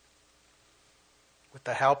defiled. With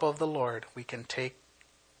the help of the Lord, we can take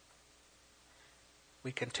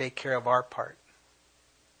care of our part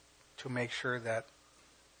to make sure that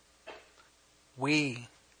we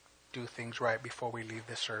do things right before we leave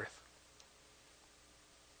this earth.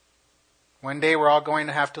 One day we're all going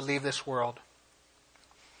to have to leave this world.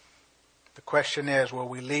 The question is, will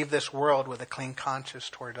we leave this world with a clean conscience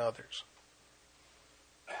toward others?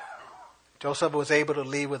 Joseph was able to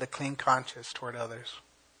leave with a clean conscience toward others.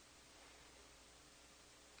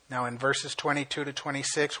 Now in verses 22 to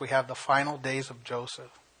 26, we have the final days of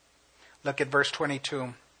Joseph. Look at verse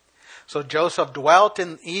 22. So Joseph dwelt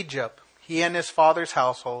in Egypt, he and his father's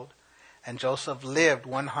household, and Joseph lived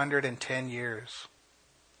 110 years.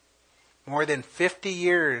 More than 50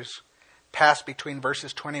 years passed between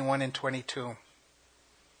verses 21 and 22.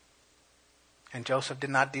 And Joseph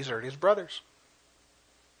did not desert his brothers.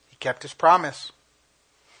 He kept his promise.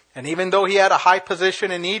 And even though he had a high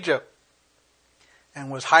position in Egypt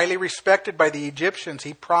and was highly respected by the Egyptians,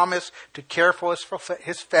 he promised to care for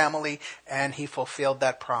his family, and he fulfilled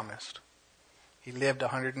that promise. He lived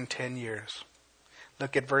 110 years.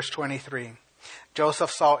 Look at verse 23.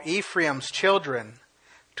 Joseph saw Ephraim's children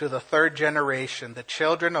to the third generation. The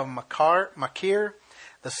children of Machir,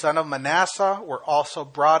 the son of Manasseh, were also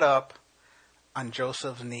brought up on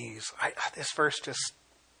Joseph's knees. This verse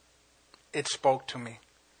it spoke to me.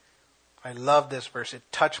 I love this verse. It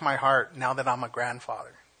touched my heart now that I'm a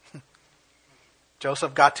grandfather.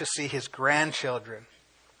 Joseph got to see his grandchildren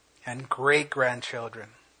and great-grandchildren.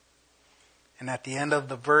 And at the end of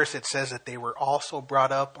the verse, it says that they were also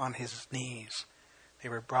brought up on his knees. They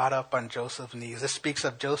were brought up on Joseph's knees. This speaks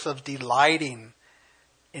of Joseph delighting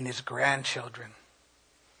in his grandchildren.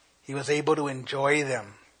 He was able to enjoy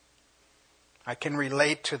them. I can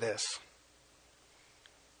relate to this.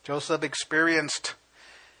 Joseph experienced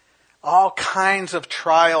all kinds of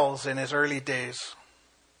trials in his early days.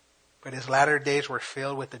 but his latter days were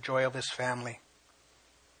filled with the joy of his family.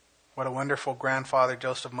 What a wonderful grandfather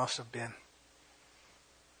Joseph must have been.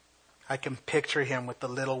 I can picture him with the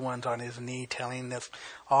little ones on his knee telling this,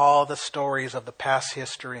 all the stories of the past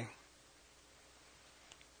history.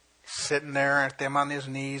 Sitting there at them on his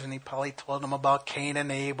knees, and he probably told them about Cain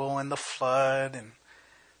and Abel and the flood, and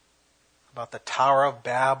about the Tower of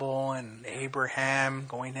Babel and Abraham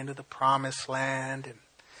going into the promised land, and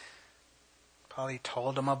probably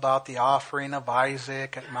told them about the offering of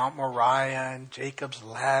Isaac at Mount Moriah and Jacob's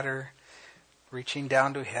ladder reaching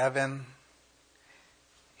down to heaven.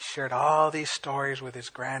 He shared all these stories with his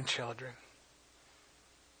grandchildren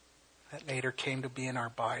that later came to be in our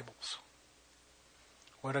Bibles.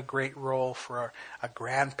 What a great role for a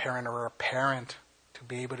grandparent or a parent to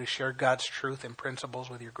be able to share God's truth and principles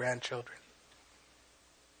with your grandchildren.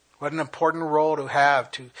 What an important role to have,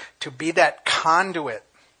 to be that conduit,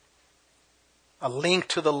 a link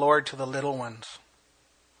to the Lord to the little ones.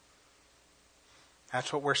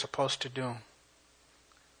 That's what we're supposed to do.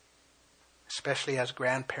 Especially as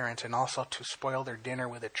grandparents, and also to spoil their dinner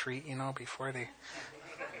with a treat, before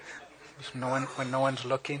when no one's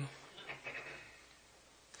looking.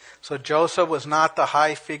 So Joseph was not the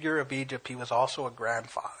high figure of Egypt, he was also a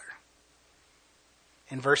grandfather.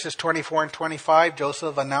 In verses 24 and 25,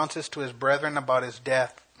 Joseph announces to his brethren about his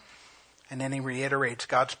death, and then he reiterates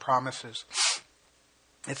God's promises.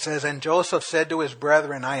 It says, "And Joseph said to his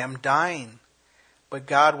brethren, I am dying, but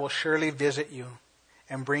God will surely visit you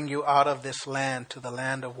and bring you out of this land to the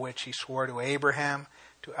land of which he swore to Abraham,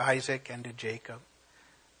 to Isaac, and to Jacob."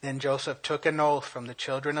 Then Joseph took an oath from the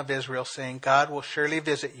children of Israel, saying, "God will surely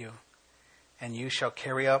visit you, and you shall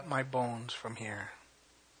carry up my bones from here."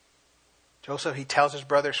 Joseph, he tells his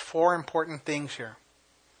brothers 4 important things here.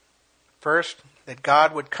 First, that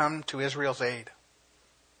God would come to Israel's aid.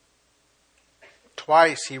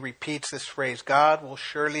 Twice he repeats this phrase, God will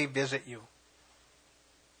surely visit you.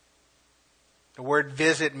 The word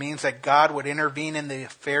visit means that God would intervene in the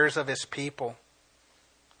affairs of his people,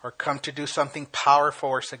 or come to do something powerful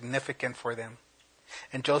or significant for them.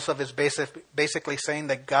 And Joseph is basically saying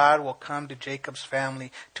that God will come to Jacob's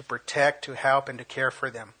family to protect, to help, and to care for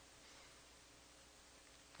them.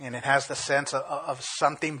 And it has the sense of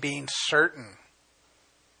something being certain.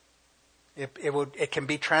 It can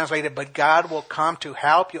be translated, but God will come to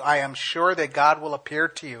help you. I am sure that God will appear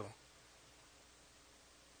to you.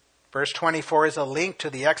 Verse 24 is a link to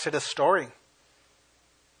the Exodus story,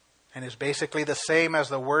 and is basically the same as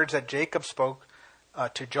the words that Jacob spoke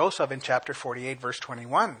to Joseph in chapter 48, verse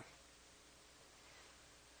 21.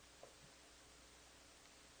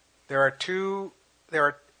 There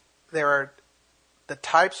are the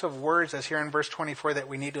types of words as here in verse 24 that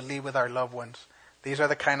we need to leave with our loved ones. These are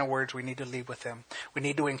the kind of words we need to leave with them. We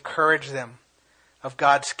need to encourage them of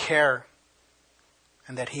God's care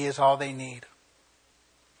and that he is all they need.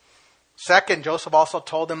 Second, Joseph also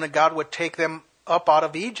told them that God would take them up out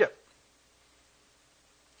of Egypt.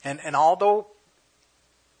 And although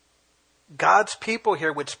God's people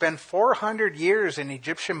here would spend 400 years in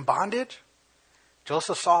Egyptian bondage,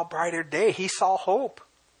 Joseph saw a brighter day. He saw hope.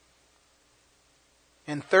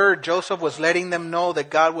 And third, Joseph was letting them know that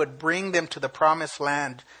God would bring them to the promised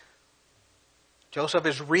land. Joseph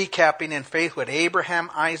is recapping in faith what Abraham,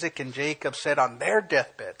 Isaac, and Jacob said on their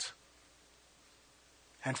deathbeds.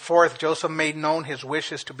 And fourth, Joseph made known his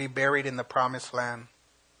wishes to be buried in the promised land.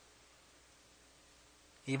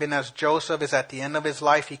 Even as Joseph is at the end of his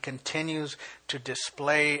life, he continues to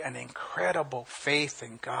display an incredible faith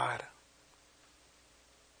in God.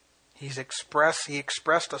 He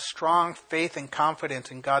expressed a strong faith and confidence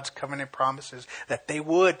in God's covenant promises that they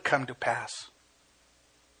would come to pass.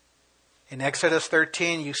 In Exodus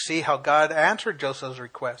 13, you see how God answered Joseph's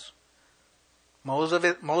request.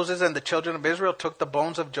 Moses and the children of Israel took the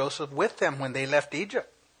bones of Joseph with them when they left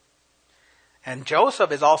Egypt. And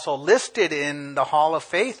Joseph is also listed in the Hall of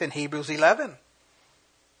Faith in Hebrews 11.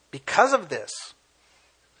 Because of this,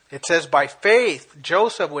 it says, by faith,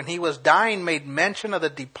 Joseph, when he was dying, made mention of the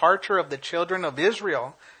departure of the children of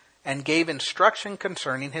Israel and gave instruction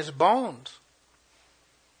concerning his bones.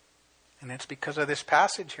 And it's because of this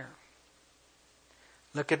passage here.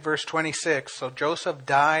 Look at verse 26. So Joseph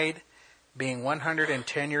died being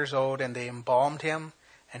 110 years old, and they embalmed him,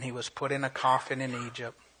 and he was put in a coffin in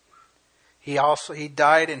Egypt. He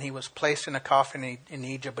died and he was placed in a coffin in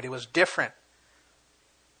Egypt, but it was different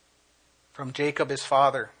from Jacob, his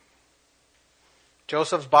father.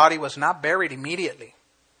 Joseph's body was not buried immediately.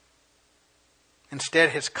 Instead,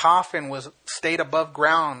 his coffin stayed above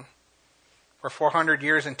ground for 400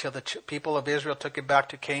 years until the people of Israel took it back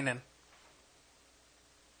to Canaan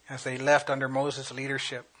as they left under Moses'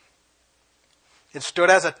 leadership. It stood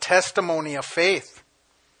as a testimony of faith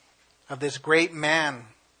of this great man.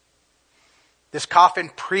 This coffin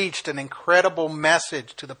preached an incredible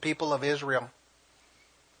message to the people of Israel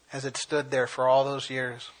as it stood there for all those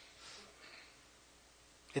years.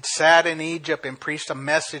 It sat in Egypt and preached a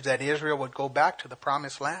message that Israel would go back to the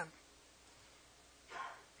promised land.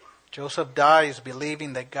 Joseph dies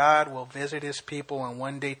believing that God will visit his people and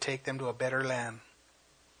one day take them to a better land.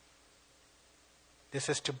 This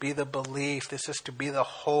is to be the belief, this is to be the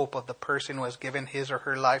hope of the person who has given his or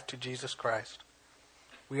her life to Jesus Christ.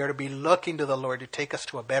 We are to be looking to the Lord to take us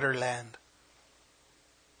to a better land,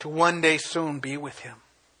 to one day soon be with him.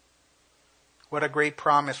 What a great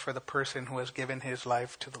promise for the person who has given his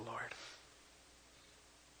life to the Lord.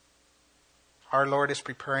 Our Lord is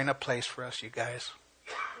preparing a place for us, you guys.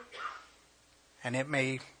 And it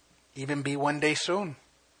may even be one day soon.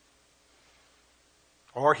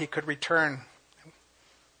 Or he could return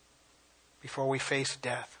before we face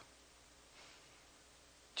death.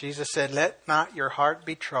 Jesus said, "Let not your heart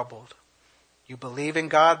be troubled. You believe in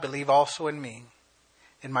God, believe also in me.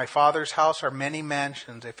 In my Father's house are many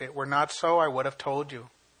mansions. If it were not so, I would have told you.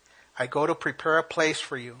 I go to prepare a place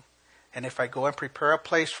for you. And if I go and prepare a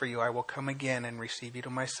place for you, I will come again and receive you to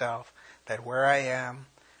myself, that where I am,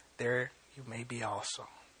 there you may be also."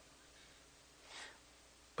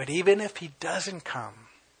 But even if he doesn't come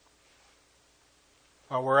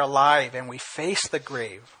while we're alive and we face the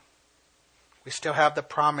grave, we still have the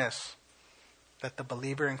promise that the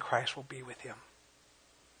believer in Christ will be with him.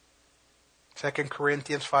 2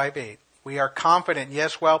 Corinthians 5:8. We are confident,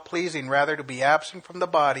 yes, well-pleasing, rather to be absent from the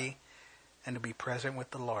body and to be present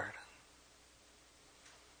with the Lord.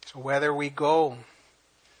 So whether we go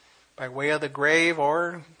by way of the grave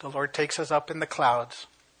or the Lord takes us up in the clouds,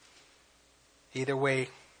 either way,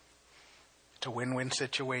 it's a win-win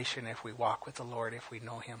situation if we walk with the Lord, if we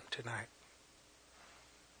know him tonight.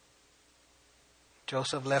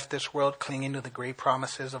 Joseph left this world clinging to the great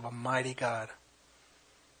promises of a mighty God.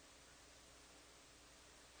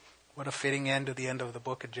 What a fitting end to the end of the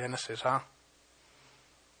book of Genesis, huh?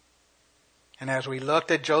 And as we looked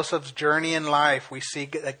at Joseph's journey in life, we see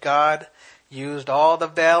that God used all the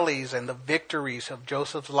valleys and the victories of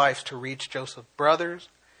Joseph's life to reach Joseph's brothers,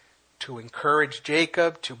 to encourage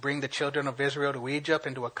Jacob, to bring the children of Israel to Egypt,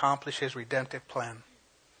 and to accomplish his redemptive plan.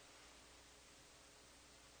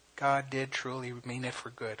 God did truly mean it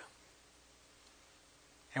for good.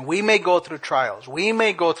 And we may go through trials. We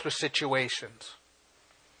may go through situations.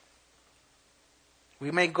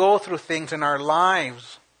 We may go through things in our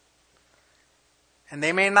lives. And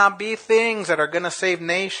they may not be things that are going to save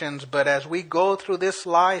nations, but as we go through this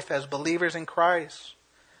life as believers in Christ,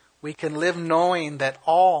 we can live knowing that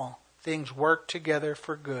all things work together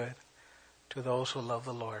for good to those who love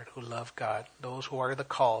the Lord, who love God, those who are the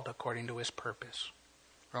called according to his purpose.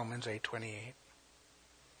 Romans 8:28.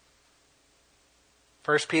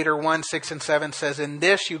 1 Peter 1:6-7 says, "In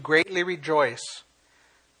this you greatly rejoice,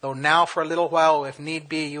 though now for a little while, if need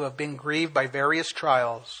be, you have been grieved by various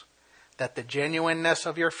trials, that the genuineness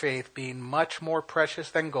of your faith, being much more precious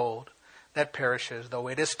than gold that perishes, though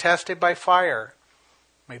it is tested by fire,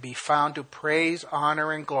 may be found to praise,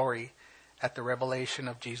 honor, and glory at the revelation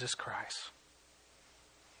of Jesus Christ."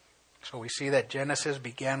 So we see that Genesis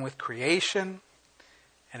began with creation,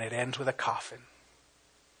 and it ends with a coffin.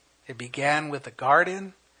 It began with the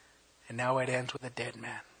garden, and now it ends with a dead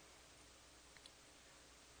man.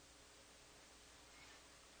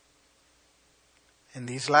 In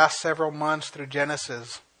these last several months through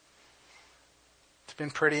Genesis, it's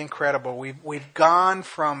been pretty incredible. We've gone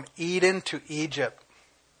from Eden to Egypt.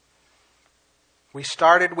 We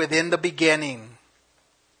started within the beginning.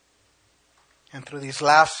 And through these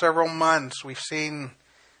last several months, we've seen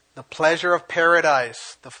the pleasure of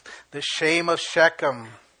paradise, the shame of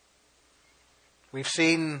Shechem. We've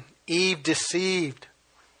seen Eve deceived,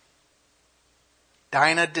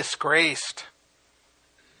 Dinah disgraced.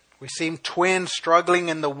 We've seen twins struggling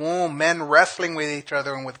in the womb, men wrestling with each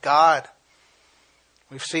other and with God.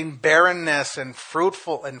 We've seen barrenness and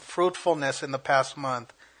fruitfulness in the past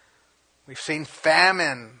month. We've seen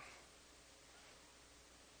famine.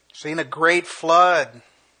 We've seen a great flood.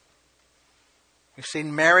 We've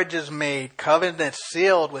seen marriages made, covenants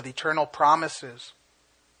sealed with eternal promises.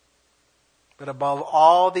 But above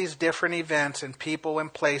all these different events and people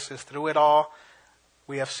and places, through it all,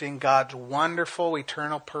 we have seen God's wonderful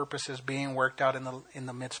eternal purposes being worked out in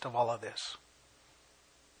the midst of all of this.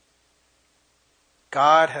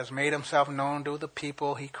 God has made himself known to the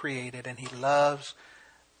people he created, and he loves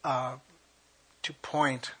to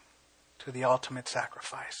point to the ultimate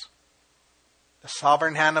sacrifice. The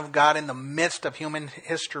sovereign hand of God in the midst of human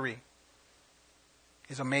history.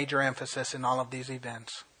 is a major emphasis in all of these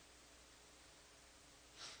events.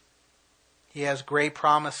 He has great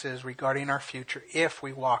promises regarding our future if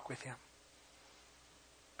we walk with Him.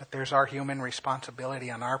 But there's our human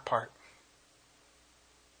responsibility on our part.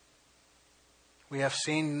 We have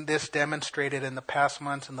seen this demonstrated in the past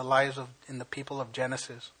months in the lives in the people of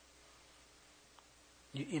Genesis.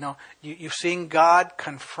 You've seen God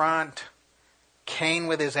confront Cain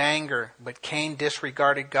with his anger, but Cain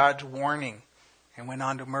disregarded God's warning and went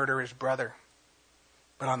on to murder his brother.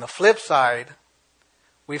 But on the flip side,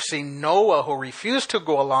 we've seen Noah, who refused to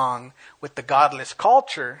go along with the godless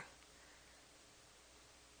culture,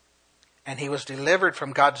 and he was delivered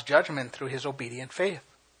from God's judgment through his obedient faith.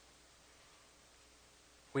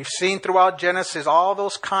 We've seen throughout Genesis all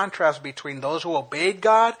those contrasts between those who obeyed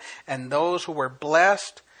God and those who were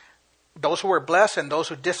blessed, and those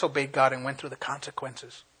who disobeyed God and went through the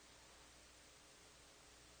consequences.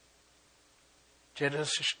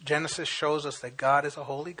 Genesis shows us that God is a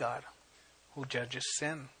holy God who judges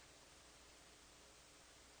sin.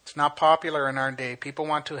 It's not popular in our day. People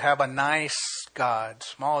want to have a nice God,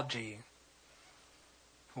 small g,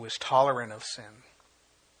 who is tolerant of sin.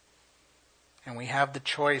 And we have the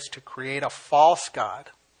choice to create a false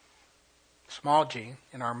God, small g,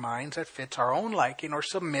 in our minds that fits our own liking, or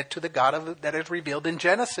submit to the God that is revealed in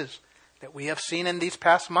Genesis that we have seen in these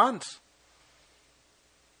past months.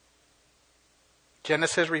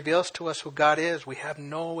 Genesis reveals to us who God is. We have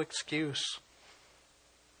no excuse.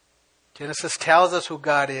 Genesis tells us who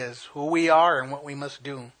God is, who we are, and what we must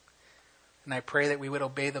do. And I pray that we would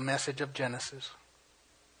obey the message of Genesis.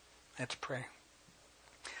 Let's pray.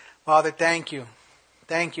 Father, thank you.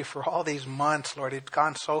 Thank you for all these months, Lord. It's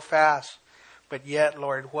gone so fast. But yet,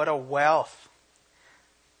 Lord, what a wealth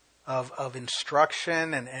of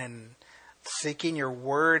instruction and seeking your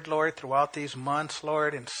word, Lord, throughout these months,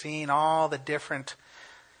 Lord, and seeing all the different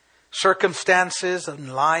circumstances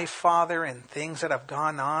in life, Father, and things that have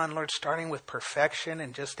gone on, Lord, starting with perfection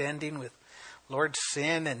and just ending with, Lord,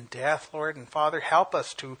 sin and death, Lord. And Father, help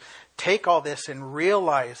us to take all this and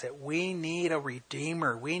realize that we need a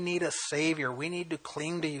Redeemer. We need a Savior. We need to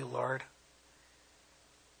cling to you, Lord.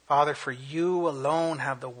 Father, for you alone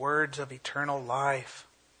have the words of eternal life.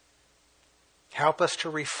 Help us to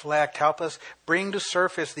reflect. Help us bring to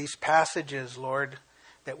surface these passages, Lord,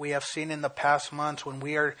 that we have seen in the past months when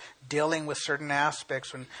we are dealing with certain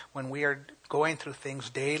aspects, when we are going through things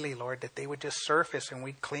daily, Lord, that they would just surface and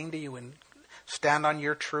we'd cling to you and stand on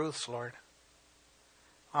your truths, Lord.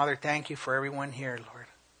 Father, thank you for everyone here, Lord.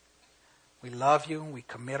 We love you. We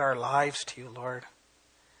commit our lives to you, Lord.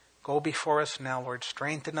 Go before us now, Lord.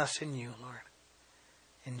 Strengthen us in you, Lord.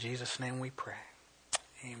 In Jesus' name we pray.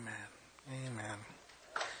 Amen. Amen.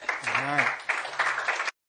 All right.